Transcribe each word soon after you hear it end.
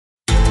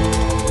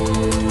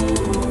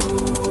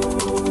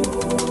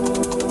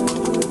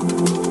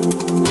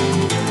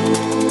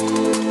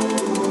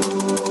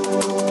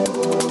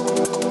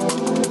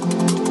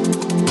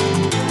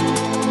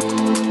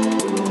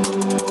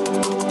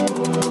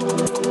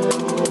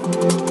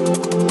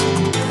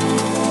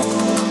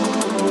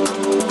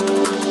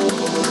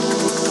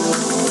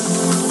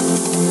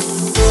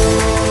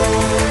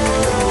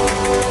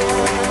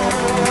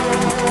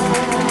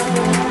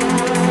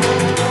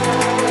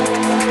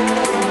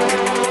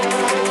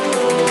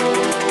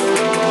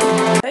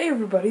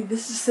everybody,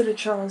 this is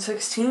Laronde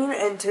 16,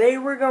 and today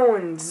we're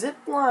going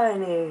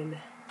ziplining.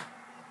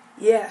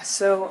 Yeah,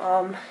 so,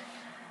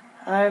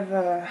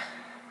 I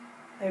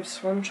have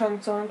swim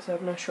trunks on because I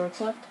have no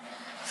shorts left.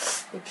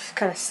 It's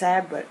kind of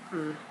sad, but,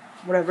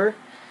 whatever.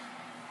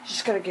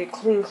 Just gotta get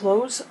clean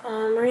clothes.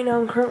 Right now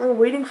I'm currently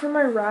waiting for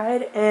my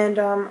ride, and,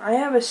 I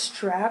have a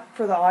strap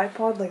for the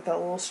iPod, like that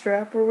little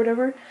strap or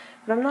whatever,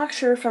 but I'm not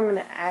sure if I'm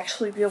gonna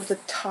actually be able to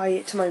tie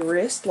it to my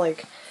wrist,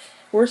 like,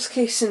 worst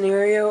case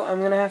scenario,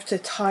 I'm gonna have to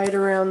tie it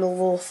around the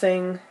little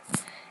thing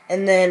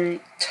and then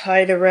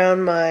tie it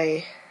around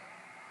my,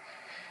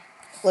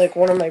 like,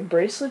 one of my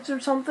bracelets or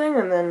something,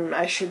 and then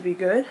I should be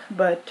good.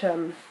 But,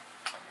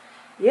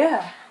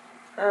 yeah,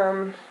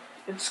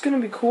 it's gonna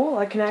be cool.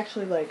 I can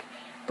actually, like,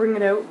 bring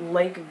it out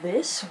like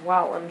this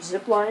while I'm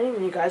ziplining,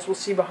 and you guys will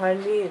see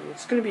behind me, and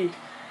it's gonna be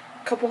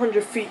a couple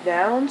 100 feet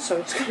down, so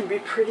it's gonna be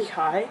pretty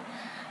high.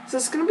 So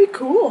it's gonna be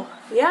cool.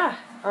 Yeah,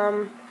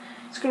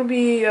 it's gonna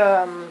be,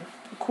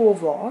 cool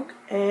vlog,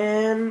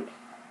 and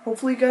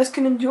hopefully you guys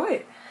can enjoy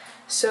it.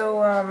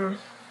 So,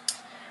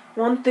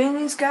 one thing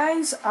is,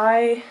 guys,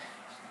 okay,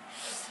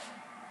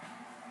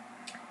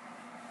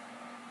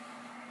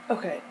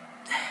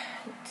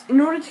 in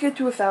order to get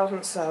to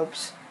 1,000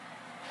 subs,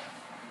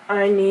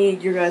 I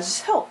need your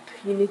guys' help.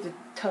 You need to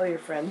tell your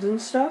friends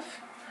and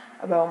stuff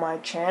about my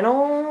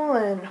channel,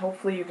 and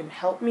hopefully you can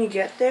help me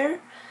get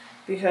there,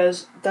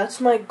 because that's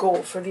my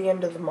goal for the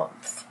end of the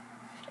month.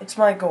 It's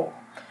my goal.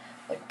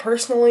 Like,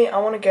 personally, I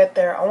want to get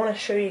there. I want to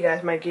show you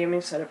guys my gaming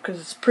setup because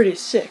it's pretty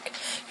sick.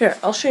 Here,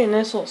 I'll show you a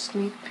nice little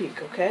sneak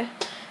peek, okay?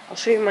 I'll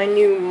show you my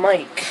new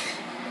mic.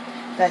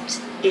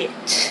 That's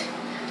it.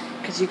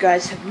 Because you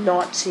guys have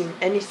not seen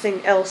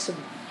anything else of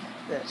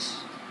this.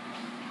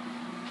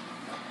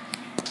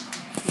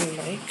 New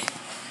mic.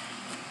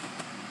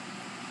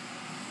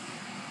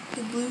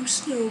 The blue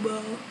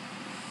snowball.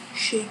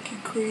 Shake you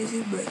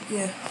crazy, but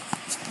yeah.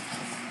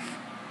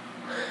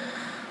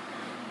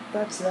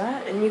 That's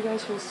that, and you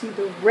guys will see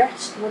the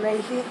rest when I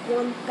hit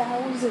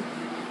 1,000.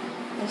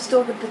 I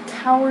still got the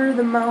tower,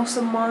 the mouse,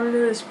 the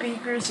monitor, the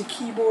speakers, the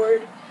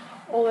keyboard,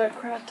 all that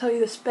crap. Tell you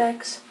the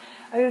specs.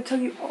 I gotta tell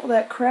you all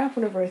that crap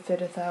whenever I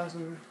hit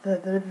 1,000.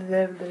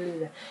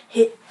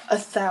 Hit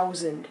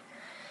 1,000.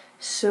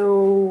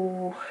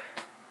 So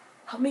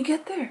help me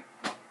get there.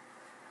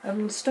 I've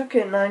been stuck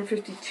at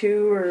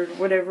 952 or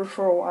whatever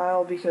for a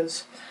while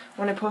because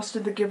when I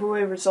posted the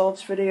giveaway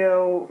results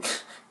video,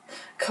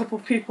 couple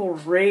people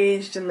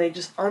raged and they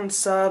just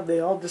unsubbed, they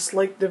all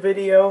disliked the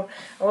video.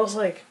 I was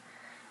like,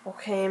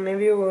 okay,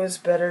 maybe it was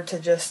better to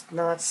just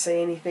not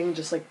say anything,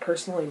 just like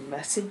personally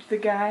message the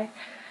guy.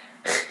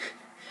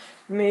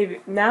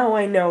 Maybe, now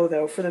I know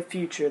though for the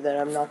future that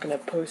I'm not going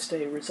to post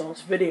a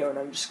results video and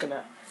I'm just going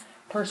to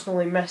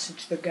personally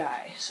message the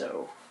guy,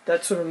 so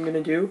that's what I'm going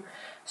to do.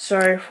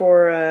 Sorry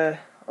for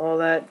all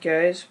that,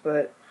 guys,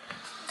 but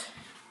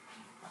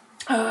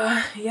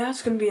yeah,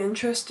 it's gonna be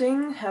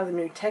interesting. Have the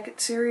new Tekkit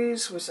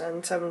series with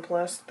N7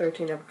 Plus,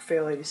 13 Epic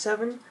Fail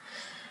 87.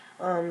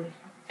 Gonna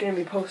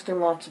be posting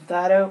lots of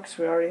that out because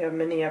we already have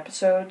many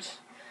episodes.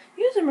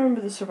 You guys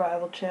remember the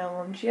survival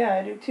challenge? Yeah,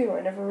 I do too.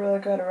 I never really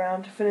got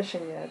around to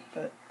finishing it,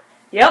 but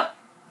yep.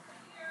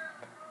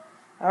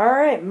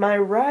 Alright, my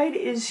ride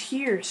is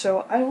here,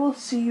 so I will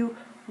see you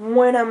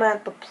when I'm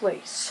at the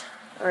place.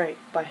 Alright,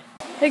 bye.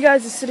 Hey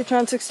guys, it's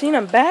Laronde 16.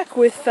 I'm back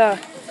with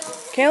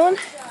Kalen.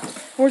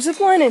 We're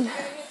ziplining.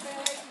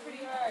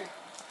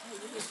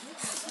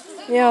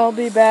 Yeah, I'll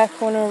be back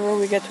whenever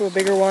we get to a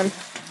bigger one.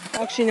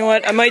 Actually, you know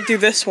what? I might do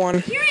this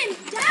one. You're in,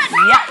 Dad!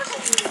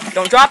 Yeah!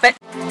 Don't drop it!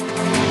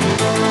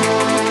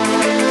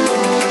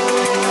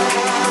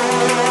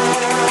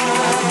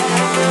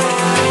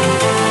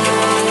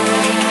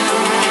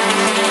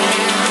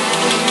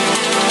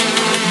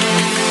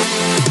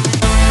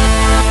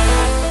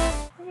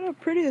 Look how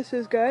pretty this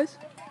is, guys.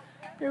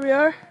 Here we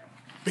are.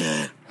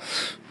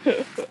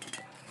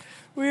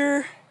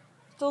 We're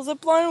still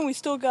ziplining. We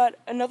still got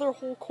another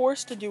whole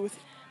course to do with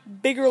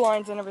bigger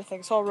lines and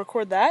everything, so I'll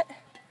record that.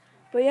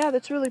 But yeah,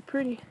 that's really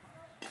pretty.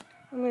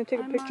 I'm gonna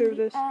take a picture of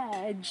this.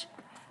 Edge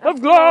of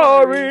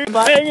glory,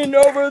 hanging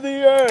over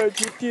the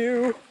edge with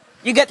you.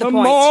 You get the point.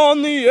 I'm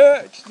on the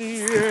edge,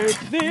 the edge,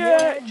 the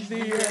edge,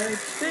 the edge,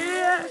 the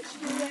edge,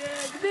 the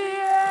edge, the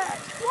edge.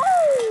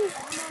 Woo!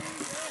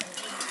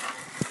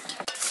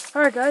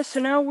 Alright guys, so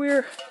now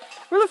we're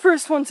the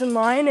first ones in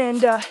line,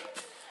 and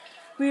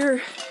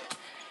we're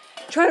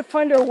trying to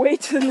find our way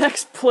to the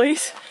next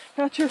place.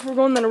 Not sure if we're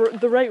going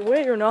the right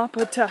way or not,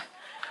 but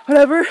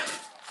whatever.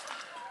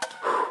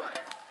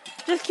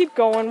 Just keep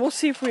going. We'll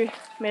see if we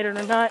made it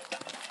or not.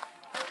 This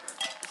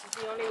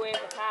is the only way of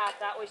the path.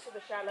 That way's to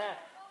the chalet.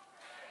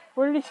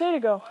 Where did he say to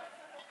go?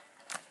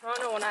 I don't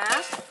know when I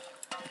asked.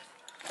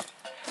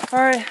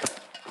 Alright.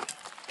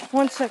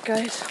 One sec,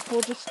 guys.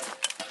 We'll just...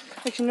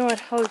 Actually, you know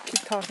what? I'll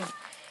keep talking.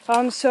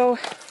 So...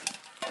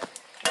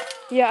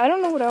 Yeah, I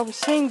don't know what I was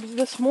saying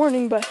this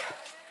morning, but...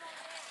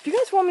 If you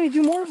guys want me to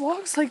do more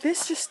vlogs like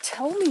this, just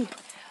tell me,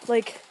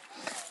 like,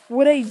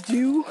 what I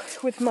do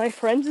with my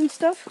friends and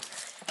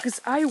stuff,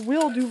 because I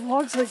will do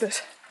vlogs like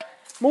this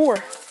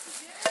more.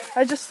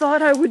 I just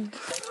thought I would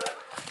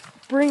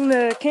bring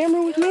the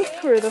camera with me,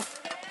 or the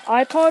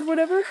iPod,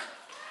 whatever,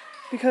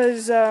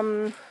 because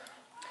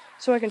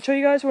so I can show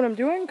you guys what I'm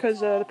doing,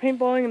 because the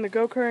paintballing and the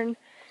go-kart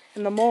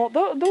and the mall,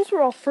 those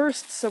were all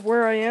firsts of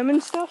where I am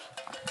and stuff.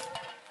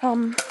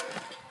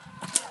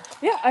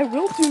 Yeah, I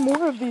will do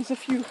more of these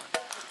if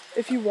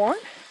you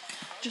want.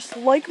 Just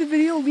like the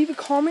video, leave a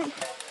comment.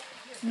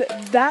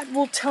 That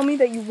will tell me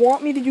that you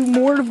want me to do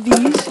more of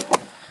these.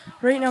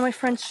 Right now my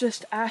friend's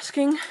just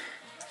asking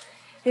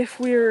if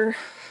we're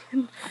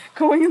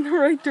going in the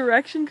right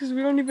direction, because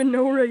we don't even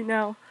know right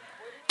now.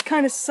 It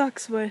kind of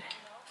sucks, but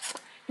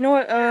you know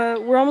what,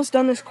 we're almost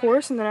done this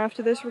course, and then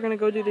after this we're going to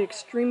go do the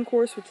extreme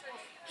course with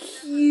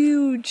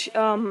huge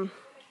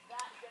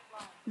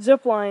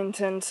zip lines,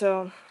 and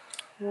so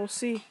we'll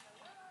see.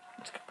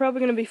 It's probably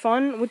going to be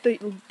fun. With the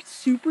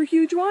super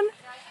huge one,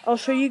 I'll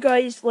show you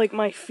guys like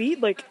my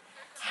feet, like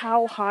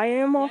how high I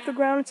am off the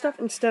ground and stuff,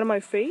 instead of my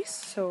face,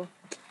 so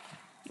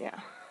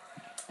yeah.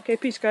 Okay,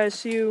 peace guys,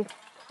 see you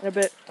in a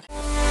bit.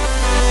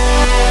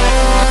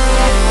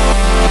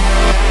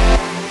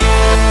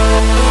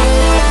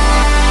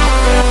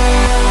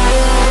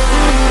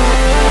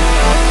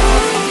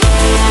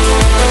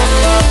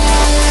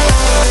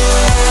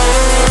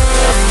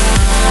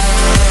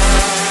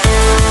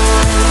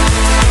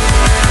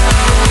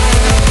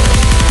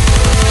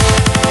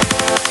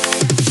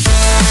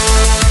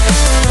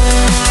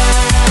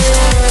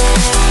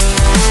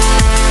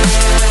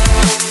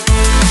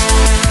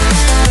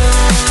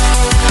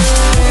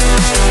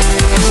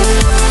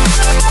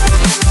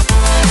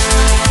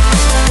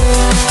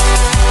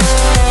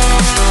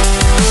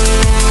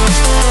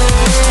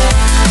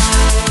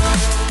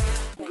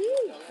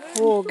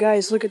 Oh,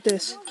 guys, look at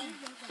this.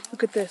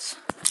 Look at this.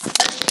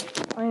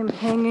 I am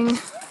hanging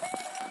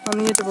on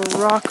the edge of a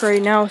rock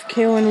right now with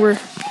Kaylin. We're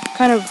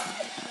kind of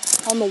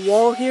on the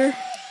wall here.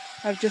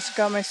 I've just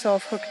got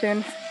myself hooked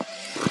in.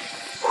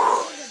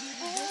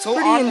 So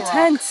pretty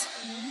intense.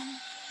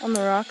 On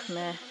the rock,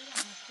 man.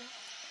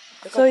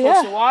 Look So how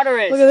close the water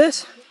is. Look at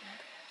this.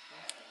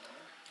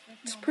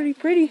 It's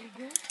pretty.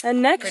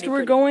 And next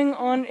we're going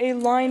on a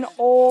line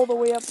all the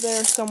way up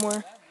there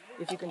somewhere.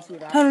 If you can see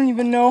that. I don't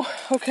even know.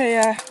 Okay,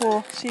 yeah,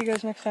 we'll see you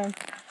guys next time.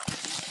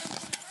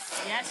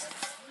 Yes.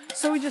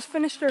 So we just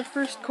finished our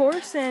first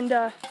course,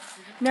 and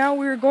now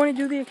we're going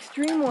to do the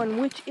extreme one,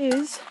 which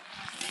is,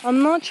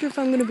 I'm not sure if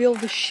I'm going to be able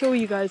to show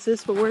you guys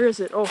this, but where is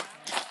it? Oh,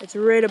 it's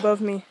right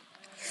above me.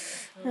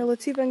 Now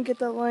let's see if I can get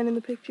that line in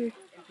the picture.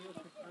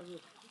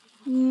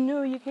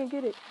 No, you can't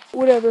get it.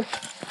 Whatever.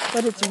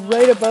 But it's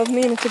right above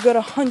me, and it's a good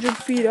 100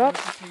 feet up.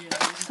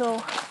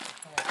 So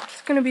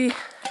it's gonna be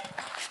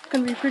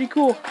pretty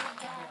cool.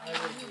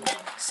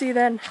 See you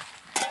then.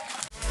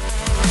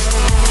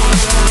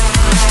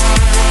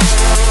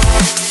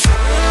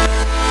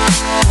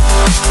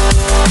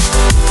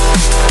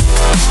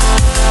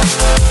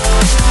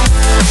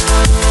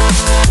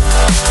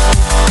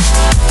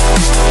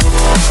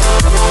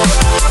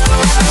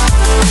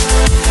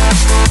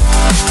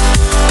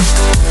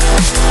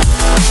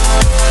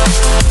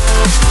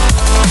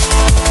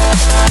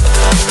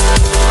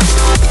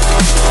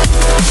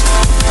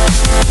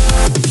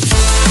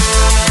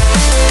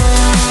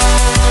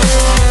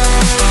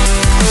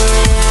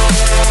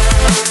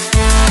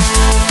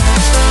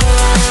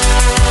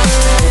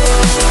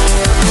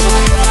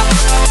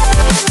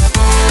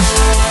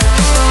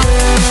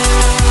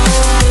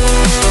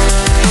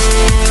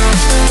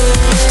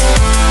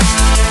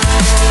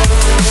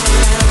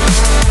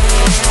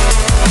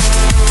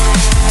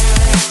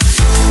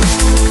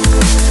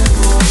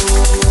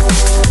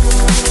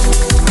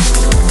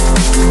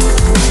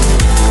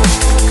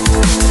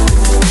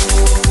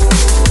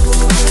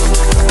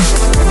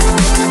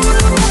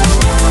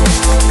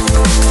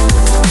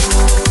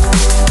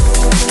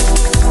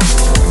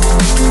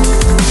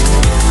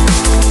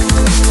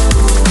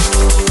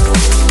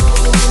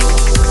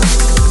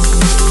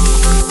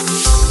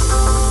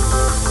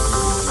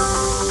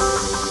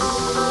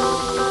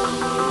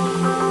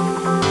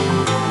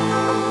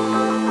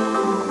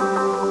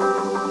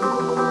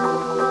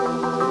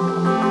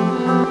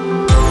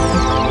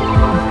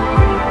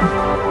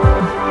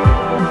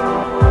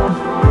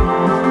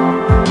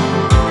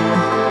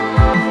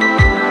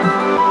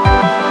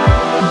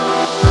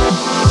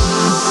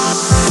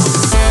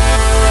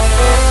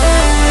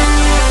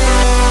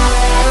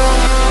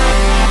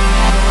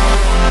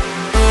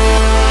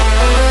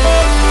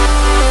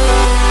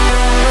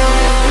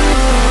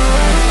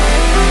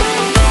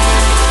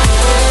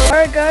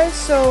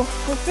 So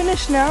we're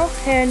finished now,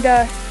 and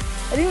I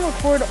didn't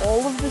record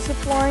all of the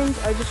zip lines.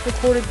 I just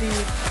recorded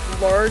the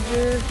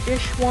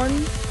larger-ish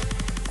ones.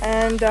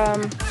 And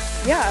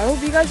yeah, I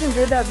hope you guys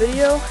enjoyed that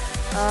video.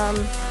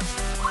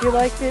 If you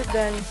liked it,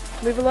 then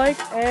leave a like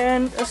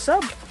and a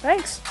sub.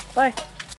 Thanks. Bye.